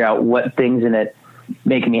to figure out what things in it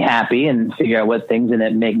make me happy and figure out what things in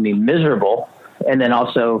it make me miserable. And then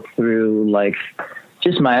also through like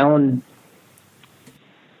just my own,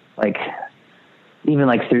 like, even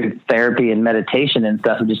like through therapy and meditation and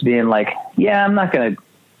stuff, and just being like, yeah, I'm not going to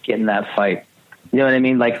get in that fight. You know what I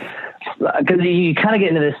mean? Like, because you kind of get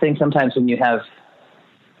into this thing sometimes when you have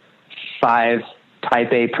 5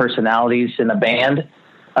 type A personalities in a band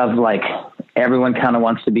of like, everyone kind of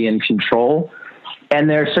wants to be in control. And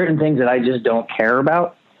there are certain things that I just don't care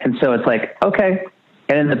about. And so it's like, okay.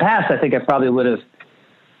 And in the past, I think I probably would have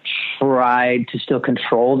tried to still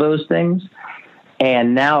control those things.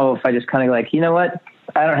 And now if I just kind of like, you know what,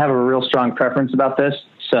 I don't have a real strong preference about this,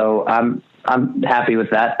 so I'm happy with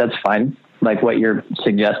that. That's fine. Like what you're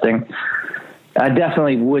suggesting. I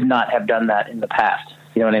definitely would not have done that in the past.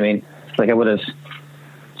 You know what I mean? Like I would have.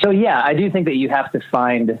 So yeah, I do think that you have to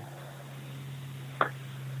find,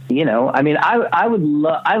 I mean,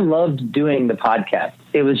 I loved doing the podcast.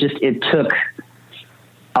 It was just, it took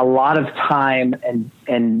a lot of time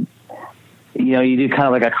and you do kind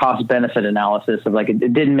of like a cost benefit analysis of like, it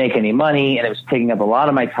didn't make any money, and it was taking up a lot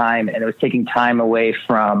of my time, and it was taking time away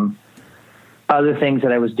from other things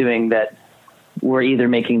that I was doing that were either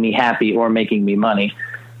making me happy or making me money.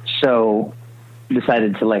 So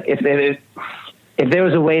decided to like, if there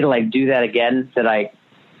was a way to like do that again, that I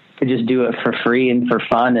could just do it for free and for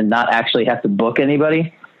fun and not actually have to book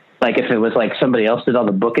anybody. Like if it was like somebody else did all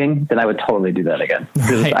the booking, then I would totally do that again.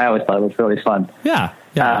 Right. I always thought it was really fun. Yeah,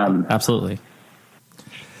 absolutely.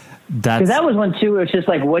 Because that was one too. It's just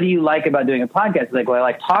like, what do you like about doing a podcast? It's like, well, I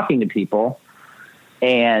like talking to people.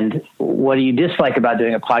 And what do you dislike about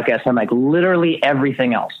doing a podcast? I'm like, literally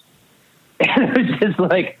everything else. And it was just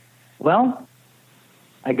like, well,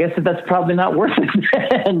 I guess that's probably not worth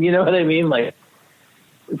it. And you know what I mean? Like,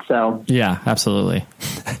 so. Yeah, absolutely.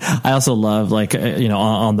 I also love like,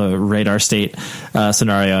 on the Radar State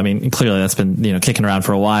scenario. I mean, clearly that's been, kicking around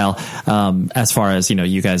for a while, as far as,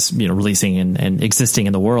 you guys, releasing and existing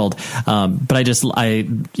in the world. But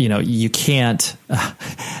you can't,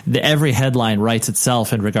 every headline writes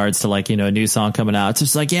itself in regards to like, a new song coming out. It's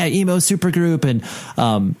just like, yeah, emo supergroup. And,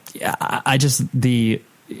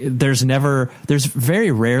 there's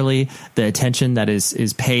very rarely the attention that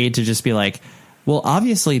is paid to just be like, well,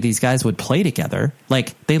 obviously these guys would play together.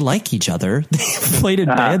 Like they like each other. They've played in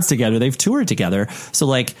bands together. They've toured together. So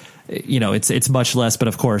like, it's much less, but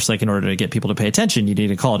of course, like in order to get people to pay attention, you need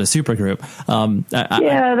to call it a supergroup.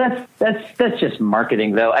 That's just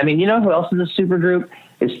marketing though. I mean, you know who else is a supergroup?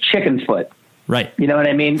 Is Chickenfoot. Right. You know what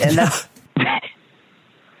I mean? And that's,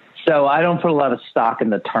 so I don't put a lot of stock in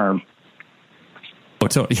the term. Oh,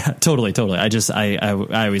 totally.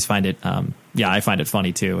 I always find it, I find it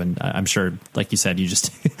funny too. And I'm sure, like you said,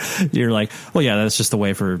 you're like, well, yeah, that's just a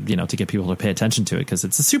way for, to get people to pay attention to it. 'Cause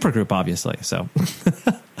it's a super group, obviously. So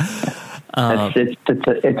it's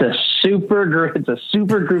a super group. It's a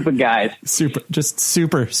super group of guys.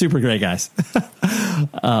 Super great guys.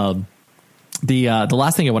 The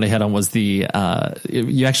last thing I want to hit on was you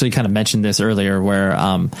actually kind of mentioned this earlier where,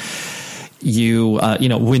 you,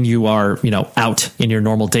 when you are, out in your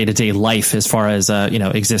normal day-to-day life, as far as,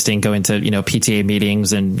 existing, going to, PTA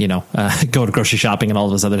meetings and, go to grocery shopping and all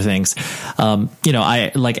those other things.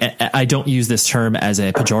 I don't use this term as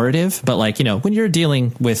a pejorative, but when you're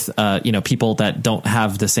dealing with, people that don't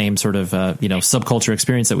have the same sort of, subculture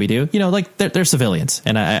experience that we do, they're civilians.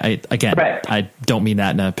 And I again, right. I don't mean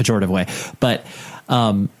that in a pejorative way, but,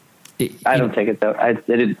 I don't take it though.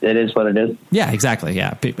 It is what it is. Yeah, exactly.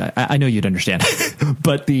 Yeah. I know you'd understand,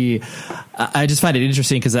 but I just find it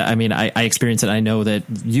interesting because I experience it. I know that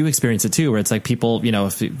you experience it too, where it's like people,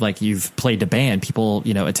 if like you've played a band, people,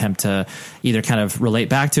 attempt to either kind of relate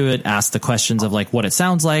back to it, ask the questions of like what it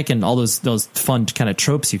sounds like and all those fun kind of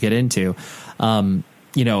tropes you get into.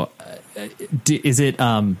 Is it,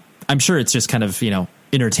 I'm sure it's just kind of,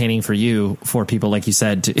 entertaining for you, for people, like you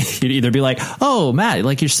said, to either be like, oh, Matt,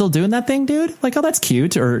 like you're still doing that thing, dude? Like, oh, that's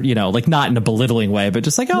cute. Or, like not in a belittling way, but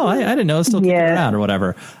just like, oh, I didn't know it's still kicking around or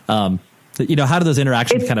whatever. How do those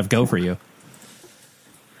interactions kind of go for you?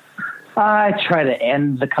 I try to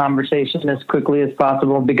end the conversation as quickly as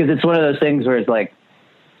possible because it's one of those things where it's like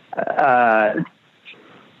I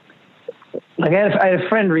had a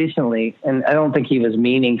friend recently, and I don't think he was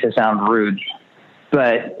meaning to sound rude,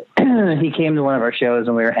 but he came to one of our shows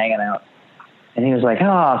and we were hanging out and he was like,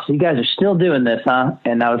 oh, so you guys are still doing this, huh?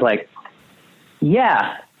 And I was like,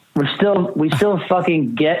 yeah, we still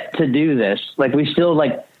fucking get to do this. Like we still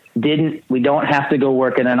we don't have to go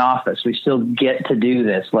work in an office. We still get to do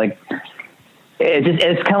this. Like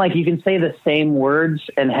it's kind of like you can say the same words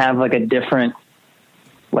and have like a different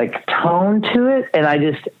like tone to it. And I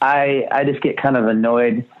just get kind of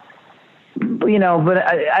annoyed, but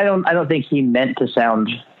I don't think he meant to sound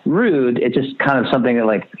rude. It's just kind of something that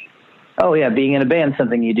like, oh yeah, being in a band,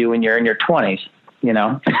 something you do when you're in your 20s, and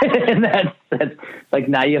that's like,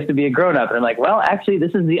 now you have to be a grown up. And I'm like, well, actually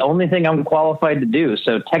this is the only thing I'm qualified to do.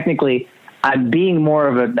 So technically I'm being more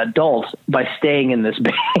of an adult by staying in this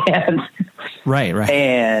band. Right.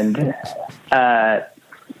 And, so,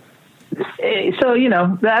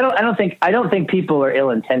 I don't think people are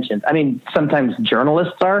ill-intentioned. I mean, sometimes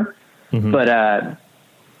journalists are, but,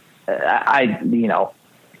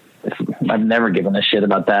 I've never given a shit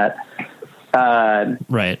about that.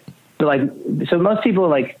 Right. But so most people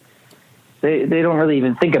they don't really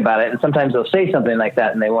even think about it. And sometimes they'll say something like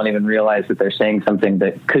that and they won't even realize that they're saying something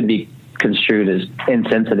that could be construed as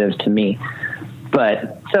insensitive to me.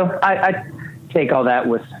 But so I take all that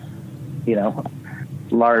with,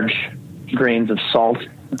 large grains of salt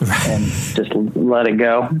and just let it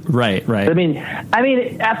go. Right. I mean,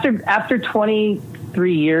 after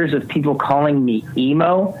 23 years of people calling me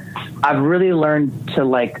emo, I've really learned to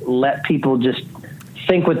let people just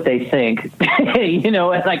think what they think, and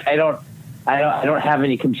I don't have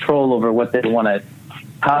any control over what they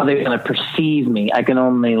how they're going to perceive me. I can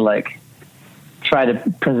only try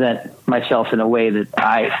to present myself in a way that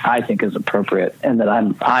I think is appropriate and that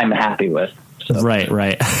I'm happy with. So.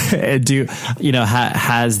 Right. Has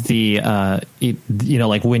the,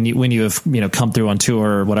 when you have, come through on tour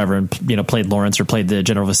or whatever and, played Lawrence or played the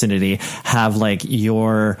general vicinity, have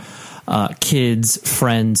your, kids,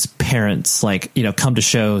 friends, parents, come to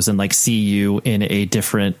shows and see you in a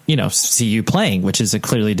different, see you playing, which is a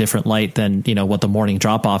clearly different light than, what the morning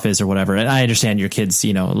drop off is or whatever. And I understand your kids,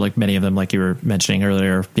 many of them, like you were mentioning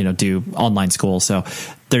earlier, do online school. So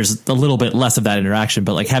there's a little bit less of that interaction,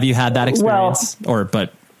 but have you had that experience go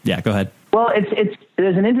ahead. Well,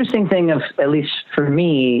 there's an interesting thing of, at least for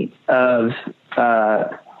me, of,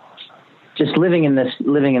 just living in this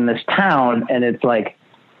town. And it's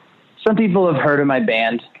some people have heard of my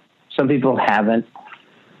band. Some people haven't.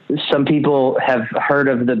 Some people have heard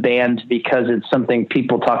of the band because it's something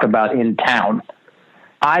people talk about in town.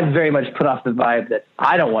 I've very much put off the vibe that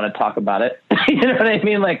I don't want to talk about it. You know what I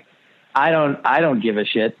mean? I don't give a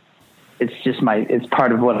shit. It's just it's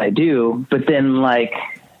part of what I do. But then not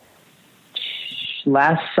this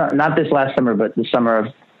last summer, but the summer of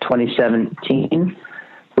 2017,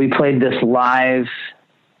 we played this live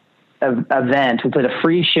event. We played a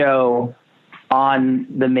free show on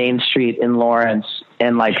the main street in Lawrence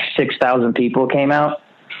and 6,000 people came out.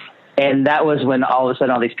 And that was when all of a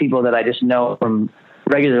sudden all these people that I just know from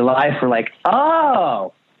regular life were like,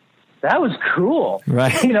 oh, that was cool.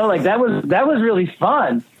 Right. That was really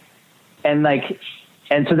fun. And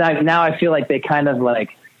and so now I feel like they kind of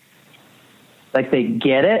they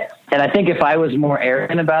get it. And I think if I was more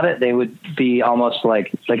arrogant about it, they would be almost but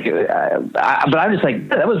I'm just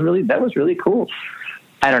that was really cool.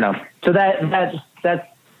 I don't know. So that's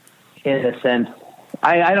in a sense,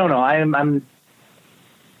 I don't know.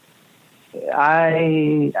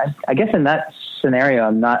 I guess in that scenario,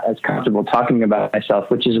 I'm not as comfortable talking about myself,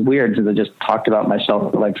 which is weird because I just talked about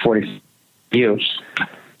myself for like 40 views.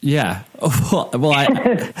 Yeah. Well,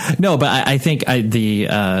 I think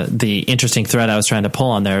the interesting thread I was trying to pull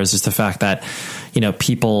on there is just the fact that,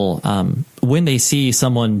 people, when they see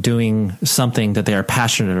someone doing something that they are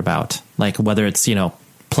passionate about, like whether it's,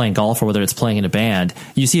 playing golf or whether it's playing in a band,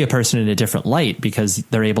 you see a person in a different light because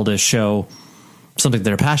they're able to show something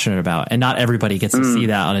they're passionate about. And not everybody gets to see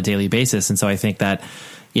that on a daily basis. And so I think that,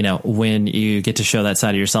 when you get to show that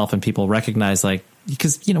side of yourself and people recognize, like,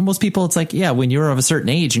 because, most people, it's like, yeah, when you're of a certain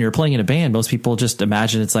age and you're playing in a band, most people just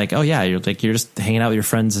imagine it's like, oh yeah, you're just hanging out with your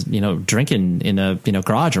friends, drinking in a,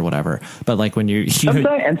 garage or whatever. But like when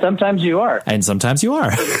sometimes you are,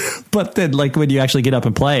 but then like when you actually get up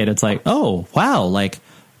and play it, it's like, oh wow. Like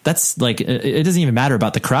that's like, it doesn't even matter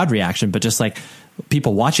about the crowd reaction, but just like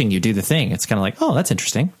people watching you do the thing. It's kind of like, oh, that's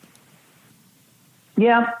interesting.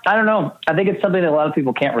 Yeah. I don't know. I think it's something that a lot of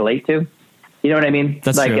people can't relate to. You know what I mean?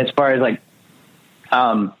 That's like, true. As far as like,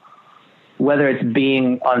 whether it's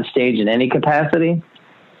being on stage in any capacity,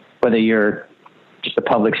 whether you're just a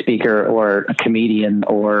public speaker or a comedian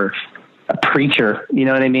or a preacher, you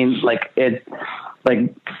know what I mean? Like I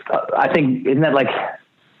think, isn't that like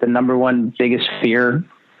the number one biggest fear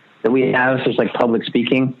that we have is just like public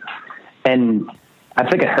speaking? And I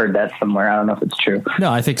think I heard that somewhere. I don't know if it's true.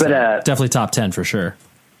 No, I think so. Definitely top 10 for sure.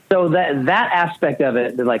 So that aspect of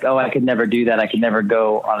it, they're like, oh, I could never do that. I could never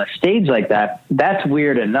go on a stage like that. That's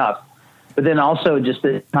weird enough. But then also just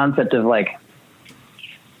the concept of like,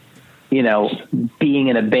 being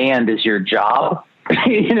in a band is your job,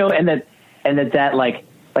 and that like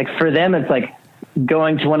for them, it's like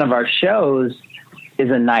going to one of our shows is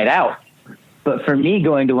a night out. But for me,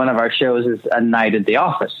 going to one of our shows is a night at the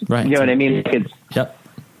office. Right. You know what I mean? Yep.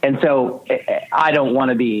 And so I don't want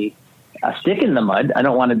to be a stick in the mud. I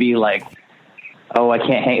don't want to be like, oh, I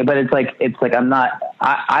can't hang. But it's like I'm not.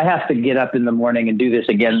 I have to get up in the morning and do this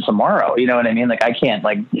again tomorrow. You know what I mean? Like I can't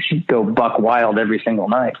like go buck wild every single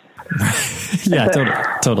night. Yeah,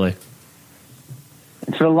 totally.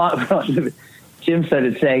 For a long. Jim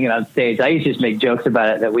started saying it on stage. I used to just make jokes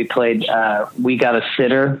about it that we played "We Got a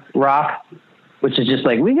Sitter" rock, which is just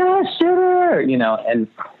like "We got a sitter,"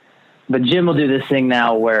 But Jim will do this thing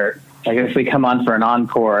now where, like, if we come on for an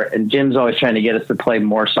encore, and Jim's always trying to get us to play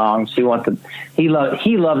more songs. He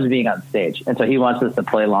loves being on stage, and so he wants us to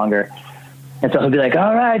play longer. And so he'll be like,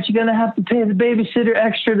 "All right, you're gonna have to pay the babysitter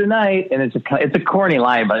extra tonight." And it's a corny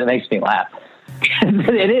line, but it makes me laugh.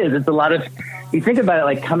 It is. It's a lot of. You think about it,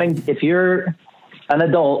 like if you're an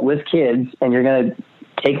adult with kids and you're gonna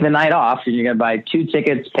take the night off and you're gonna buy 2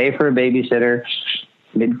 tickets, pay for a babysitter.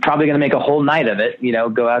 You're probably going to make a whole night of it,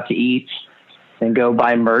 go out to eat and go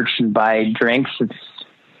buy merch and buy drinks. It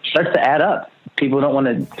starts to add up. People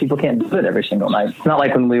can't do it every single night. It's not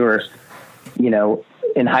like when we were,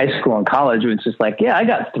 in high school and college, it's just like, yeah, I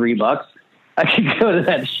got $3. I could go to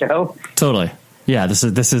that show. Totally. Yeah. This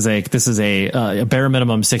is a bare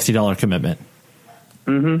minimum $60 commitment.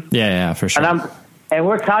 Mm-hmm. Yeah, for sure. And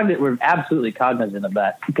we're absolutely cognizant of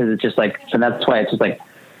that because it's just like, and that's why it's just like,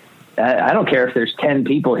 I don't care if there's 10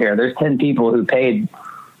 people here. There's 10 people who paid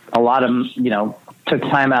a lot of, took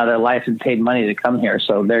time out of their life and paid money to come here.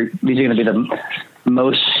 So these are going to be the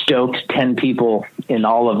most stoked 10 people in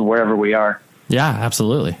all of wherever we are. Yeah,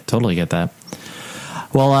 absolutely. Totally get that.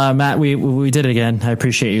 Well, Matt, we did it again. I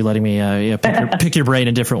appreciate you letting me pick your brain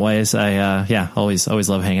in different ways. I always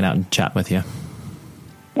love hanging out and chatting with you.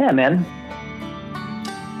 Yeah, man.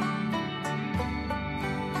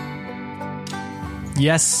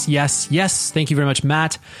 Yes. Thank you very much,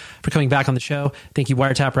 Matt, for coming back on the show. Thank you,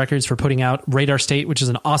 Wiretap Records, for putting out Radar State, which is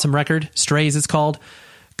an awesome record. Strays, it's called.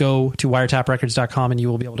 Go to wiretaprecords.com and you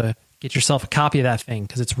will be able to get yourself a copy of that thing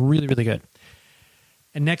because it's really, really good.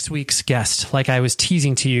 And next week's guest, like I was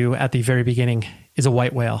teasing to you at the very beginning, is a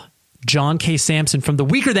white whale. John K. Sampson from the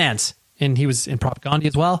Weaker Thans. And he was in Propaganda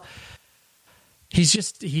as well. He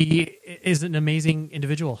is an amazing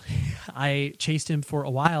individual. I chased him for a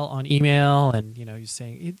while on email and, he was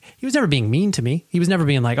saying, he was never being mean to me. He was never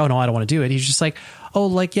being like, oh no, I don't want to do it. He's just like, oh,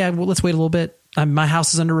 like, yeah, well, let's wait a little bit. My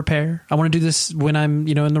house is under repair. I want to do this when I'm,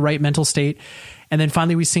 in the right mental state. And then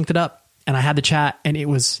finally we synced it up and I had the chat and it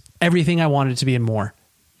was everything I wanted it to be and more.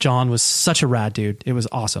 John was such a rad dude. It was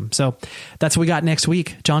awesome. So that's what we got next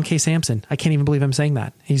week. John K. Sampson. I can't even believe I'm saying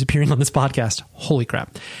that. He's appearing on this podcast. Holy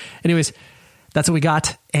crap. Anyways, that's what we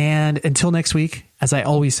got. And until next week, as I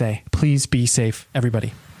always say, please be safe,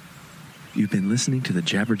 everybody. You've been listening to the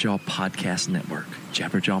Jabberjaw Podcast Network,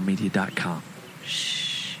 jabberjawmedia.com. Shh.